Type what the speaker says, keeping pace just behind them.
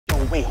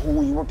Wait, hold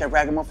on, you worked at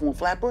Ragamuffin with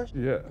Flatbush?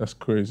 Yeah, that's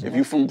crazy. If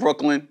you from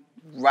Brooklyn,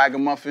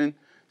 Ragamuffin,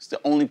 it's the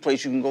only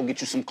place you can go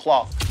get you some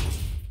cloth.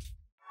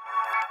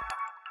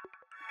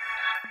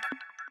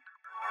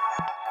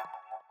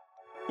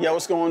 Yo,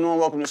 what's going on?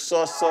 Welcome to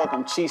Sauce Talk.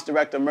 I'm Chiefs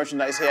Director of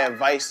Merchandise here at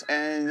Vice,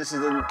 and this is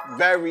a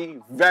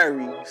very,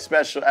 very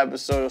special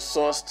episode of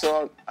Sauce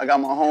Talk. I got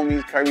my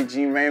homies, Kerby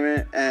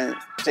Jean-Raymond and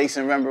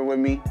Jason Rembert with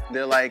me.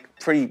 They're like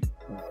pretty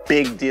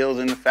big deals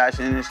in the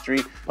fashion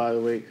industry. By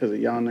the way, because of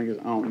y'all niggas,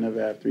 I don't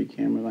never have 3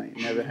 cameras. I ain't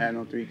never had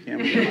no 3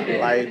 cameras in my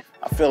life.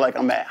 I feel like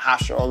I'm at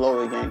Hofstra all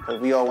over again because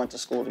we all went to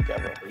school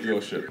together. Yo,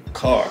 shit,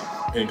 car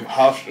in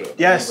Hofstra.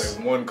 Yes.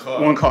 Like one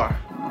car. One car.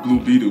 Blue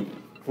Beetle.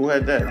 Who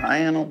had that? I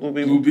ain't no Blue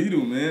Beetle. Blue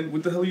Beetle, man.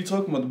 What the hell are you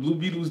talking about? The Blue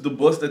Beetle is the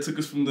bus that took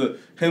us from the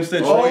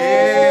Hempstead. Oh,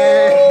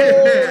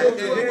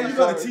 yeah. You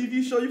got a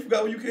TV show? You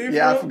forgot where you came from?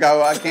 Yeah, I forgot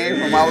where I came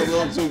from. I was a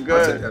little too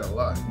good. I took that a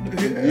lot.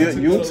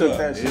 You took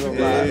that shit a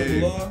lot.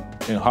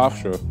 In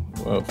Hofstra,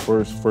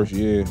 first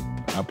year,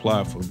 I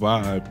applied for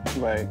Vibe,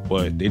 Right.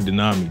 but they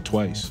denied me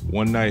twice.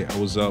 One night I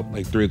was up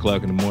like 3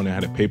 o'clock in the morning, I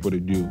had a paper to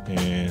do,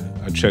 and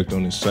I checked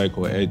on this site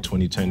called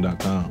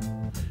ed2010.com.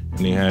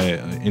 And they had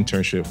an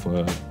internship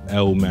for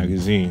Elle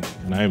magazine,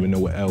 and I didn't even know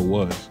what Elle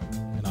was.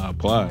 And I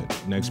applied.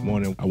 Next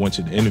morning, I went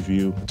to the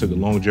interview, took a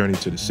long journey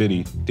to the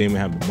city, didn't even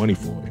have the money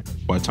for it.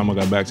 By the time I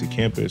got back to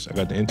campus, I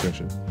got the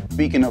internship.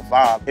 Speaking of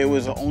Vibe, it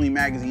was the only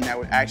magazine that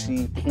would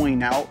actually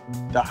point out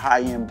the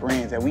high-end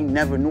brands that we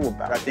never knew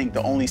about. I think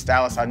the only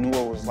stylist I knew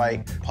of was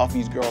like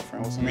Puffy's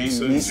girlfriend. What's her name?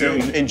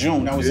 Misa. In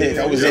June, that was it.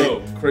 That was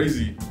it.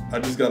 Crazy. I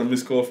just got a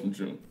missed call from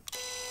June.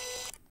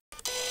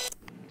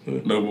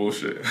 No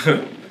bullshit.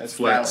 That's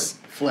Flex.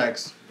 valid.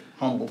 Flex.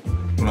 Humble.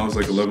 When I was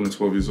like 11 or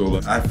 12 years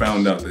old, I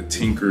found out that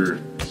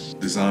Tinker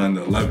designed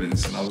the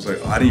 11s, and I was like,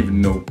 oh, I didn't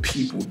even know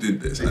people did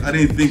this. I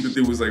didn't think that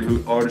there was like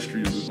real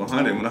artistry that was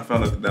behind it. When I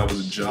found out that that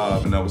was a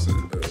job and that was a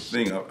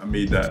thing, I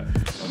made that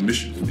a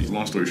mission for me.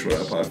 Long story short, I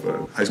applied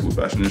for high school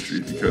fashion industry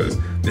because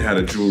they had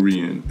a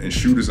jewelry and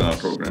shoe design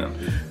program.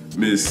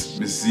 Miss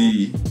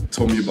Z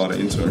told me about an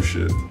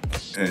internship,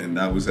 and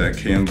that was at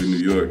Camden, New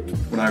York.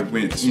 When I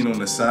went,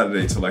 on a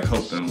Saturday to like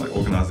help them like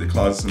organize their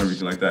closets and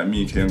everything like that,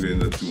 me and Camden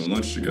ended up doing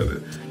lunch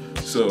together.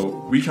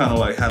 So we kind of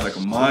like had like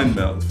a mind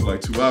meld for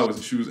like 2 hours,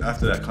 and she was,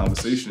 after that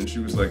conversation, she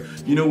was like,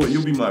 you know what,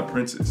 you'll be my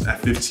apprentice. At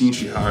 15,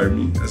 she hired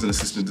me as an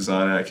assistant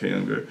designer at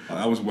K-Younger.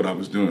 That was what I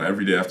was doing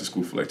every day after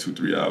school for like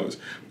 2-3 hours,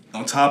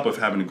 on top of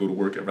having to go to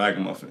work at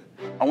Ragamuffin.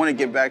 I want to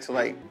get back to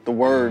like the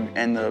word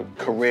and the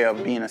career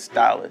of being a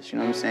stylist, you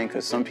know what I'm saying?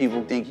 Because some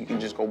people think you can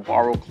just go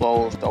borrow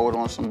clothes, throw it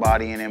on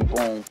somebody, and then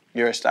boom,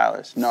 you're a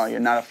stylist. No, you're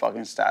not a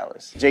fucking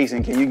stylist.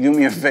 Jason, can you do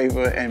me a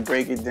favor and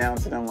break it down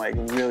to them like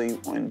really,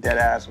 when dead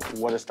ass,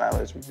 what a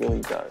stylist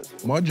really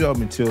does? My job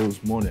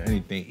entails more than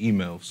anything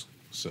emails.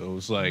 So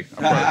it's like,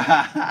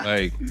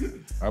 I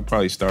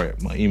probably start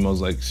my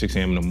emails like 6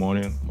 a.m. in the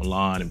morning.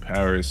 Milan and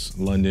Paris,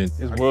 London.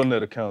 His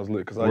WorldNet account's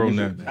lit, because I use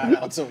it.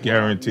 WorldNet,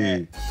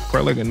 guaranteed.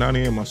 Probably like at 9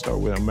 a.m. I start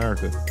with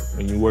America.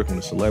 When you work in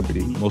a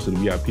celebrity, most of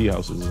the VIP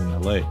houses is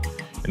in LA.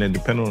 And then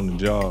depending on the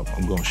job,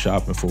 I'm going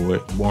shopping for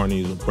it.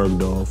 Barney's or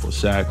Bergdorf or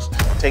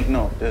Saks. Take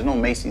note, there's no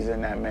Macy's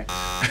in that mix.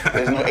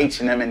 There's no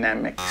H&M in that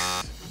mix.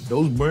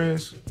 Those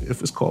brands,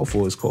 if it's called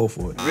for, it's called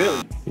for.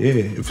 Really? Yeah,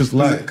 if it's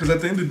like. Because at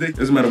the end of the day, it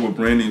doesn't matter what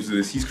brand names it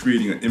is, he's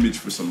creating an image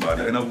for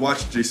somebody. And I've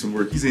watched Jason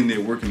work, he's in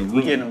there working the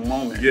room. In a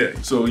moment. Yeah,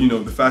 so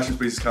the fashion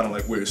space is kind of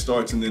like where it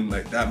starts, and then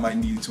like that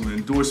might lead to an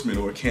endorsement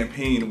or a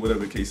campaign or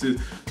whatever the case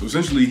is. So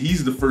essentially,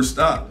 he's the first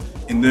stop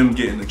in them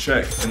getting the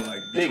check and like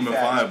Big becoming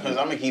facts, viable. because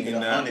I'm gonna keep it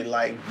 100.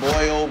 Like,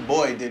 boy, oh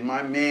boy, did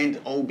my man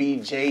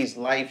OBJ's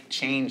life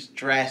change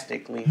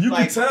drastically. You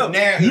like, can tell.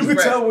 Now You can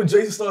tell when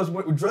Jason starts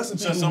dressing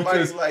people. So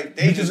somebody's like,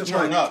 they just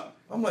turn up.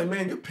 I'm like,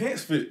 man, your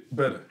pants fit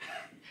better.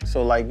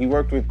 So like, you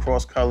worked with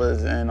Cross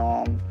Colors, and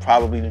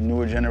probably the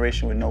newer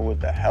generation would know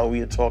what the hell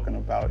we are talking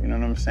about. You know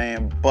what I'm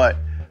saying? But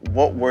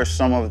what were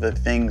some of the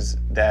things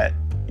that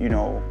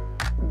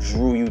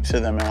drew you to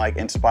them and like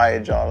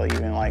inspired y'all to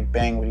even like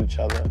bang with each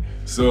other?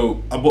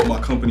 So I bought my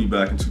company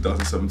back in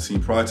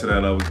 2017. Prior to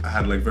that, I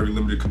had like very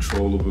limited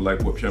control over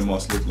like what Pierre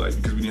Moss looked like,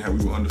 because we were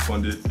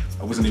underfunded.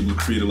 I wasn't able to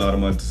create a lot of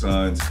my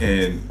designs,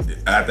 and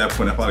at that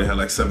point I probably had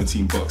like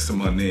 17 bucks to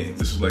my name.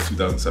 This was like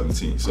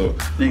 2017. So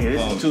nigga,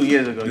 this is 2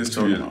 years ago. This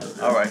 2 years.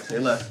 All right, say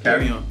less.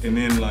 Carry on. And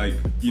then like,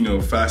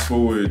 fast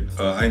forward,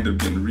 I ended up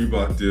getting a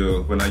Reebok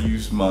deal when I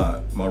used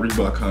my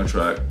Reebok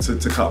contract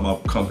to cop my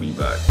company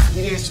back.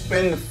 You didn't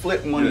spend the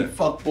flip money,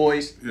 fuck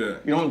boys. Yeah.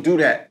 You don't do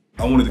that.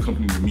 I wanted the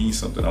company to mean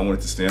something. I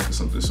wanted to stand for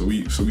something. So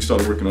we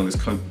started working on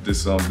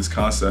this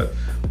concept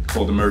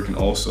called American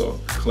Also.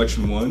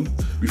 Collection 1,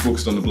 we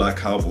focused on the Black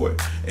cowboy,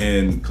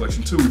 and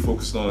Collection 2, we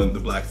focused on the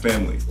Black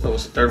family. So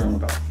what's the third one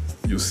about?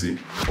 You'll see.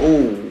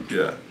 Oh.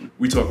 Yeah.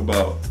 We talk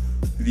about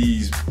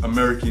these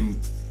American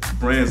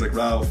brands like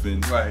Ralph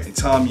and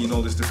Tommy and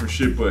all this different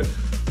shit, but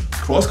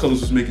Cross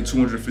Colors was making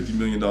 $250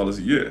 million a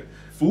year.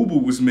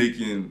 FUBU was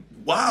making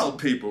Wild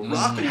Paper,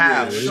 Rockin'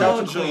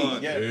 Sean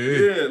John.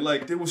 Yeah,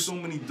 like there were so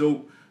many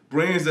dope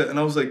brands and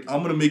I was like,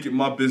 I'm gonna make it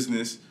my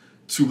business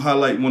to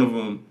highlight one of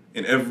them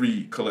in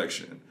every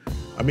collection.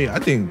 I mean, I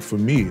think for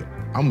me,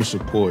 I'm gonna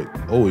support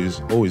always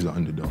the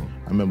underdog.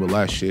 I remember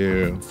last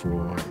year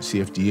for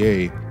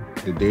CFDA,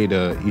 the day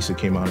that Issa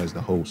came out as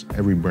the host,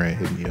 every brand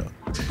hit me up.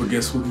 But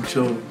guess who he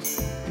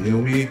chose? You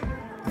know me?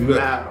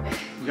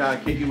 You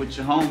gotta kick it with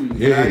your homies.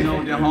 Yeah, You gotta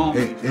know their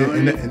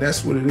homies. And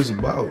that's what it is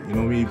about. You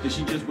know what I mean? Did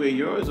she just wear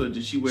yours or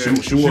did she wear?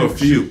 She wore a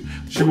few.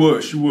 She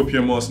wore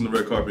Pierre Moss on the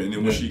red carpet, and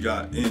then when she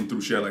got in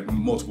through, she had like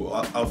multiple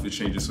outfit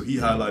changes. So he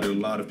highlighted a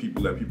lot of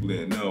people that people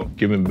didn't know.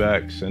 Giving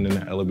back, sending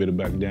the elevator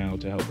back down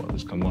to help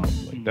others come up.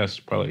 Like that's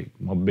probably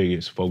my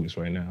biggest focus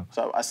right now.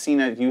 So I seen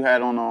that you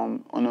had on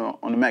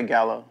the Met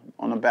Gala.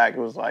 On the back, it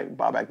was like,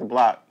 buy back the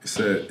block. It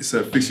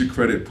said, fix your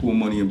credit, pull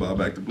money, and buy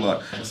back the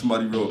block. And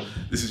somebody wrote,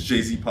 this is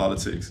Jay-Z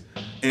politics.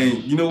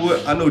 And you know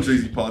what? I know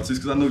Jay-Z politics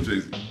because I know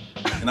Jay-Z.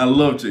 And I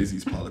love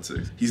Jay-Z's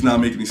politics. He's not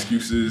making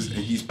excuses, and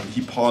he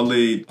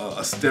parlayed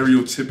a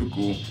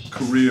stereotypical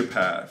career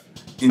path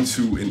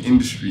into an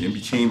industry and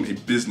became a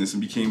business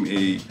and became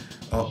a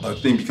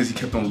thing because he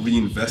kept on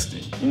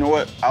reinvesting. You know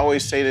what? I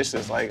always say this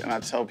is like, and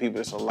I tell people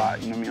this a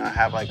lot, you know what I mean? I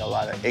have like a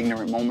lot of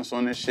ignorant moments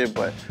on this shit,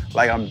 but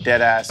like I'm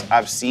dead ass,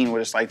 I've seen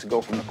what it's like to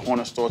go from the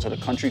corner store to the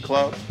country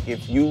club.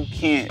 If you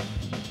can't,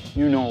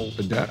 you know,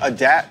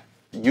 adapt,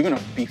 you're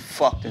gonna be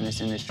fucked in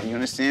this industry, you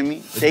understand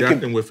me?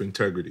 Adapting with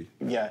integrity.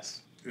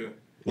 Yes. Yeah.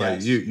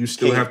 Like you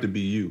still have to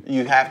be you.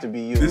 You have to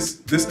be you.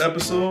 This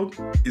episode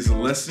is a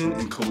lesson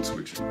in code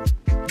switching.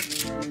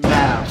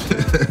 Now.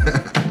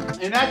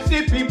 And that's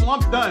it, people.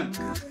 I'm done.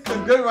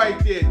 I'm good right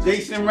there.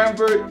 Jason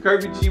Rembert,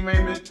 Kerby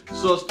Jean-Raymond,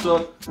 Sauce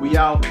Talk. We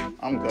out.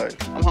 I'm good.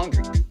 I'm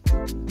hungry.